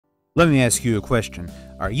Let me ask you a question.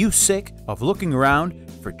 Are you sick of looking around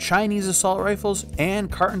for Chinese assault rifles and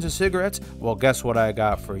cartons of cigarettes? Well, guess what I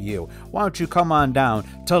got for you. Why don't you come on down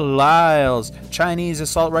to Lyle's Chinese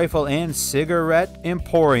Assault Rifle and Cigarette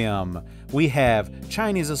Emporium. We have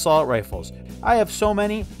Chinese assault rifles. I have so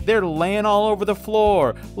many, they're laying all over the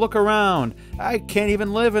floor. Look around. I can't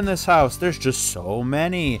even live in this house. There's just so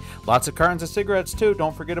many. Lots of cartons of cigarettes too,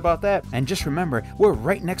 don't forget about that. And just remember, we're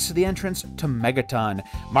right next to the entrance to Megaton.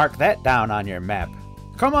 Mark that down on your map.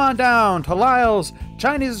 Come on down to Lyle's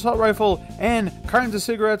Chinese Assault Rifle and Cartons of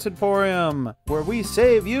Cigarettes Emporium, where we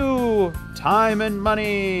save you time and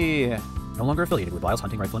money. No longer affiliated with Lyle's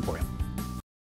Hunting Rifle Emporium.